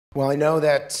Well, I know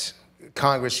that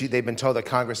Congress, they've been told that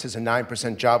Congress has a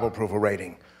 9% job approval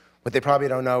rating. What they probably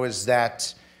don't know is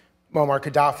that Muammar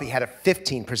Gaddafi had a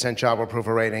 15% job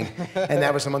approval rating, and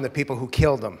that was among the people who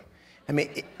killed him. I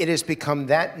mean, it has become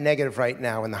that negative right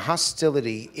now, and the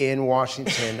hostility in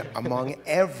Washington among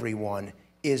everyone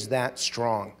is that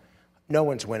strong. No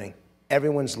one's winning.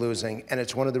 Everyone's losing, and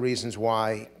it's one of the reasons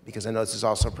why, because I know this is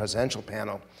also a presidential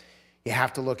panel, you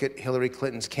have to look at Hillary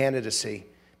Clinton's candidacy,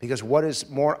 because what is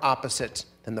more opposite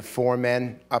than the four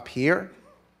men up here?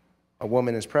 A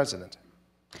woman is president.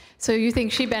 So you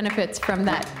think she benefits from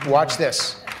that? Watch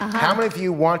this. How many of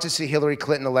you want to see Hillary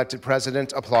Clinton elected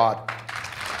president? Applaud.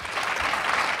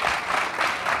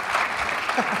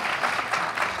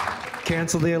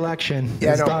 Cancel the election.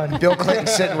 Yeah, it's no, done. Bill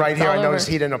Clinton's sitting right here. I noticed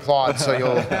he didn't applaud, so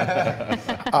you'll.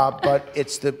 But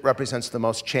represents the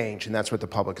most change, and that's what the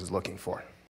public is looking for.